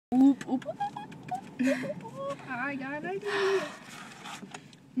Oop, oop, oop, oop. I got an idea.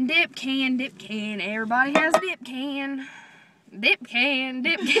 Dip can. Everybody has dip can. Dip can.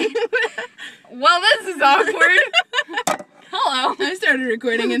 Well, this is awkward. Hello. I started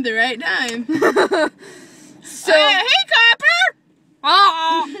recording at the right time. So, hey, copper!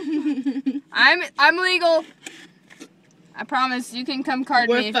 Oh, I'm legal. I promise you can come card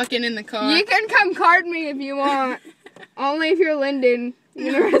me. We're fucking in the car. You can come card me if you want. Only if you're Lyndon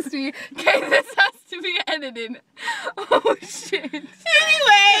University. Okay, this has to be edited. Oh shit.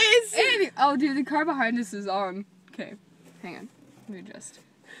 Anyways. Oh dude, the car behind us is on. Okay, hang on. Let me adjust.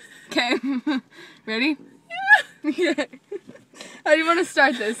 Okay, ready? Yeah. Okay. How do you want to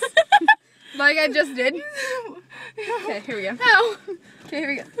start this? Like I just did? Okay, here we go. No. Okay, here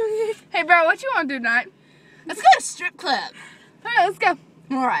we go. Hey bro, what you want to do tonight? Let's go to a strip club. Alright, let's go.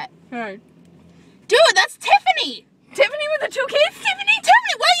 Alright. Alright. Dude, that's Tiffany! Tiffany with the 2 kids? Tiffany,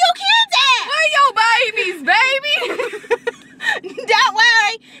 where your kids at? Where your babies, baby? Don't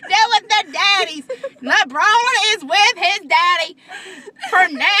worry, they're with their daddies. LeBron is with his daddy,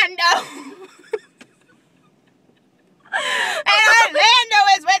 Fernando. And Orlando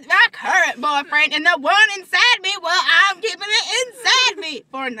is with my current boyfriend, and the one inside me, well, I'm keeping it inside me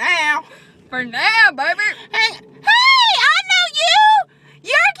for now. For now, baby. Hey, I know you.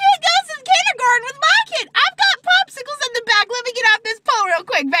 Your kid goes to kindergarten with my kid. I've got popsicles in the back. Let me get off this pole real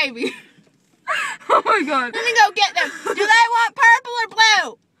quick, baby. Oh my god. Let me go get them. Do they want purple or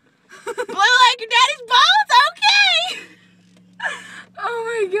blue? Blue like your daddy's balls? Okay. Oh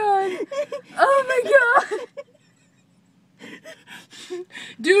my god. Oh my god.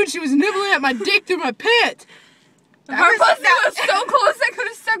 Dude, she was nibbling at my dick through my pants. Her pussy was so close I could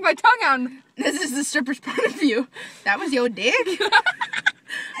have stuck my tongue out. This is the stripper's point of view. That was your dick?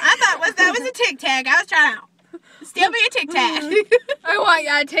 I thought that was a Tic Tac. I was trying to steal me a Tic Tac. I want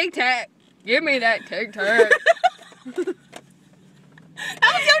that Tic Tac. Give me that Tic Tac. That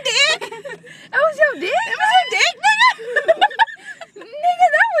was your dick? That was your dick? That was your dick, nigga? Nigga,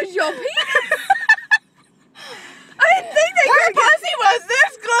 that was your penis. I didn't think that her pussy was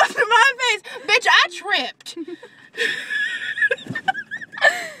this close to my face. Bitch, I tripped.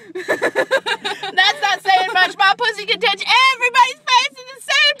 That's not saying much. My pussy can touch everybody's face at the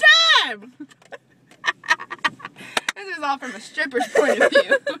same time. This is all from a stripper's point of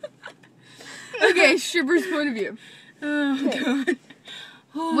view. Okay, stripper's point of view. Oh, God.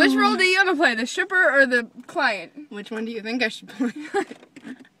 Which role do you want to play, the stripper or the client? Which one do you think I should play?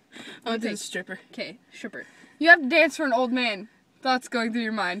 I'll do the stripper. Okay, stripper. You have to dance for an old man. Thoughts going through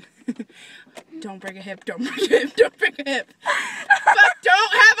your mind. Don't break a hip, don't break a hip, don't break a hip. Fuck,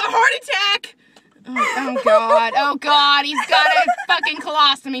 don't have a heart attack. Oh God, he's got a fucking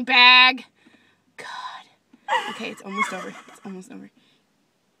colostomy bag. God. Okay, it's almost over. It's almost over.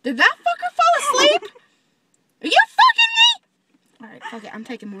 Did that fucker fall asleep? Are you fucking me? Alright, fuck it, I'm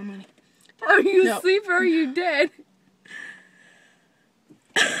taking more money. Are you asleep or are you dead?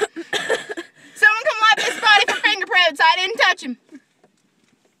 Someone come wipe this body for fingerprints. I didn't touch him.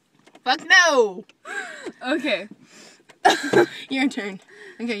 Fuck no. Okay. Your turn.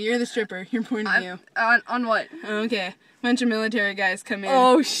 Okay, you're the stripper. Your point of view. On what? Okay. Bunch of military guys come in.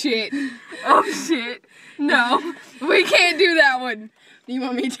 Oh shit. Oh shit. No. We can't do that one. Do you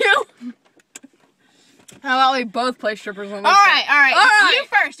want me to? How about we both play strippers on this Alright.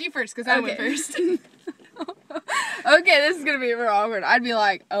 You first, because I went first. Okay, this is gonna be real awkward. I'd be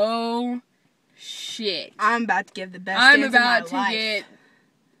like, oh shit. I'm about to give the best I'm dance about of to my life. get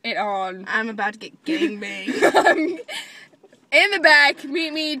it on. I'm about to get gangbanged. In the back,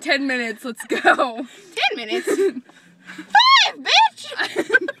 meet me 10 minutes, let's go. 10 minutes? 5, bitch!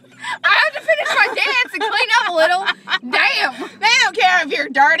 I have to finish my dance and clean up a little. Damn. They don't care if you're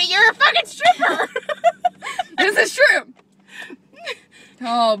dirty, you're a fucking stripper. This is true.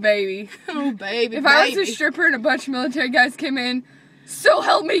 Oh, baby. Oh, baby, If I was a stripper and a bunch of military guys came in, so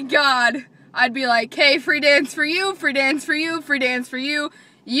help me God, I'd be like, hey, free dance for you, free dance for you, free dance for you.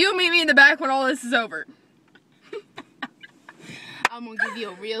 You meet me in the back when all this is over. I'm gonna give you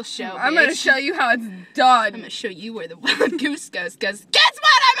a real show, bitch. I'm gonna show you how it's done. I'm gonna show you where the wild goose goes, because guess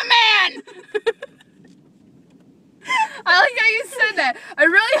what? I'm a man! I like how you said that. I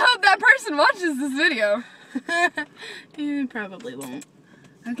really hope that person watches this video. You probably won't.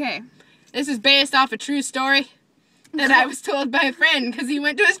 Okay. This is based off a true story that I was told by a friend because he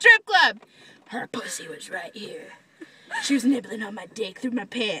went to a strip club. Her pussy was right here. She was nibbling on my dick through my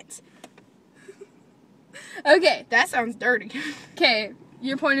pants. Okay. That sounds dirty. Okay.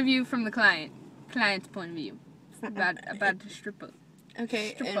 Your point of view from the client. Client's point of view. About the stripper.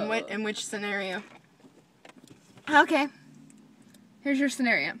 Okay, in which scenario? Okay. here's your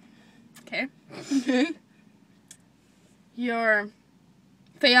scenario. Okay. Okay. Your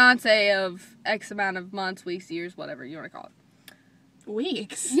fiance of X amount of months, weeks, years, whatever you want to call it.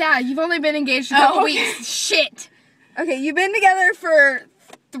 Weeks? Yeah, you've only been engaged a couple weeks. Shit. Okay, you've been together for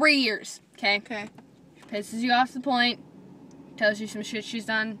 3 years. Okay. Okay. Pisses you off to the point. Tells you some shit she's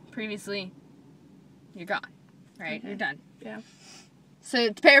done previously. You're gone. Right? Okay. You're done. Yeah. So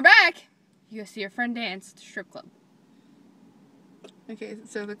to pay her back, you go see your friend dance at the strip club. Okay,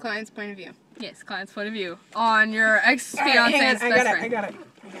 so the client's point of view. Yes, client's point of view on your ex-fiance's best friend. I gotta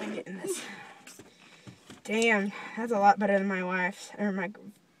get in this. Damn, that's a lot better than my wife's or my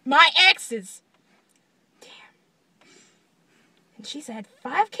ex's. Damn. And she's had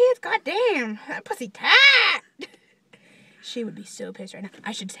 5 kids. God damn, that pussy tight. She would be so pissed right now.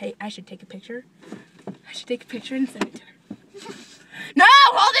 I should take a picture. I should take a picture and send it to her. No,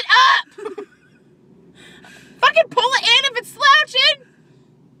 hold it up. Fucking pull it in if it's slouching.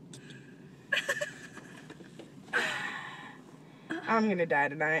 I'm gonna die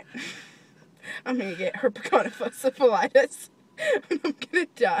tonight. I'm gonna get herpetocyphalitis. I'm gonna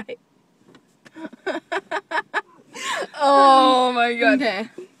die. Oh my god. Okay.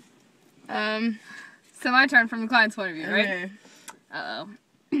 So my turn from the client's point of view, right? Okay. Uh-oh.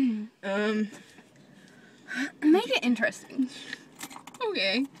 Make it interesting.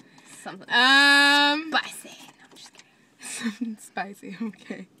 Okay. Something spicy. Um. No, I'm just kidding. Something spicy.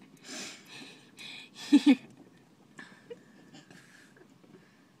 Okay.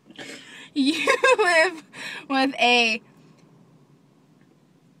 You live with a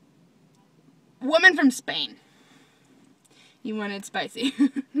woman from Spain. You wanted spicy.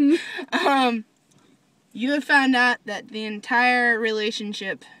 You have found out that the entire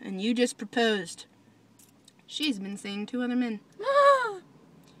relationship, and you just proposed, she's been seeing 2 other men.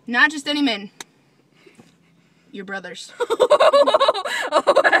 Not just any men. Your brothers.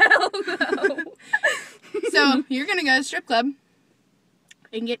 Oh, hell no. So, you're gonna go to the strip club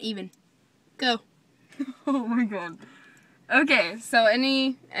and get even. Go. Oh my god. Okay, so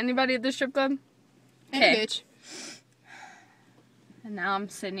anybody at the strip club? Hey, Okay. bitch. And now I'm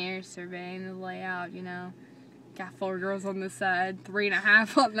sitting here surveying the layout, you know. Got 4 girls on this side,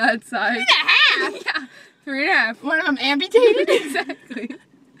 3.5 on that side. 3.5? Yeah, 3.5. One of them amputated? Exactly.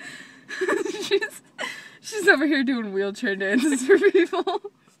 she's over here doing wheelchair dances for people.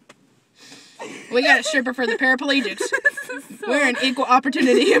 We got a stripper for the paraplegics. We're an equal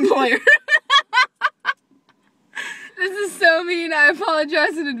opportunity employer. This is so mean. I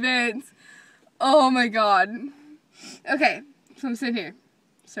apologize in advance. Oh my god. Okay, so I'm sitting here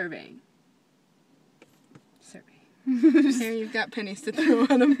surveying. Here, you've got pennies to throw at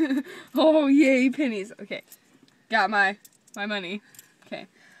them. Oh, yay, pennies. Okay. Got my money. Okay.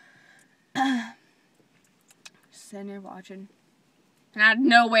 Sitting here watching. And out of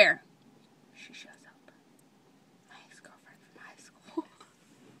nowhere, she shows up. My ex-girlfriend from high school.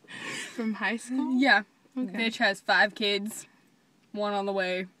 From high school? Yeah. Okay. Bitch has 5 kids. 1 on the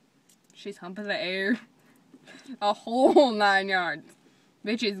way. She's humping the air. A whole 9 yards.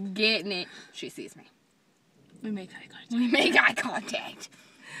 Bitch is getting it. She sees me. We make eye contact. We make eye contact.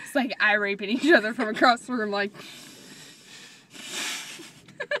 It's like eye raping each other from across the room, like.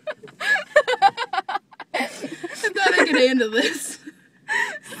 I thought I could handle this.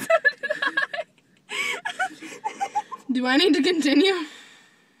 So did I. Do I need to continue?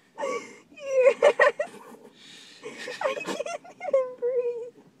 Yes. I can't even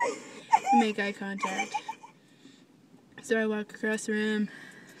breathe. Make eye contact. So I walk across the room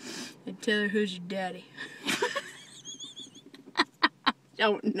and tell her, who's your daddy?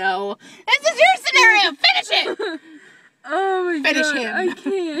 Don't know. This is your scenario. Finish it. Oh my Finish god. him. I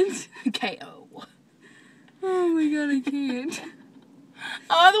can't. KO. Oh my god, I can't.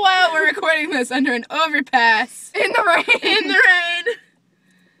 All the while we're recording this under an overpass. In the rain. In the rain.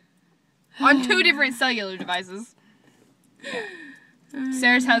 On 2 different cellular devices.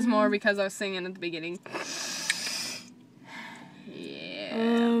 Sarah's has more because I was singing at the beginning. Yeah.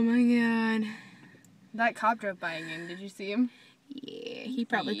 Oh my god. That cop drove by again. Did you see him? Yeah, he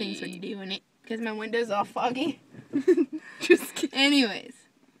probably thinks we're doing it because my window's all foggy. Just kidding. Anyways,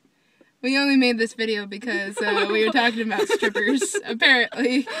 we only made this video because we were talking about strippers,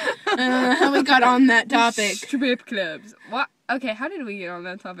 apparently. How we got on that topic. Strip clubs. What? Okay, how did we get on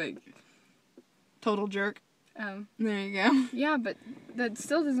that topic? Total jerk. There you go. Yeah, but that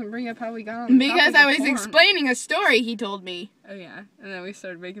still doesn't bring up how we got on the Because topic I of was porn. explaining a story he told me. Oh, yeah. And then we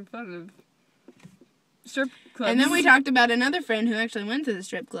started making fun of strip clubs. And then we talked about another friend who actually went to the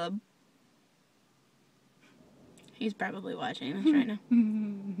strip club. He's probably watching this right now.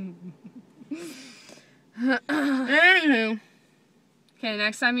 Anywho. Okay,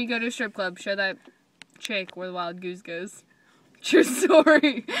 next time you go to a strip club, show that chick where the wild goose goes. True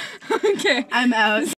story. Okay. I'm out.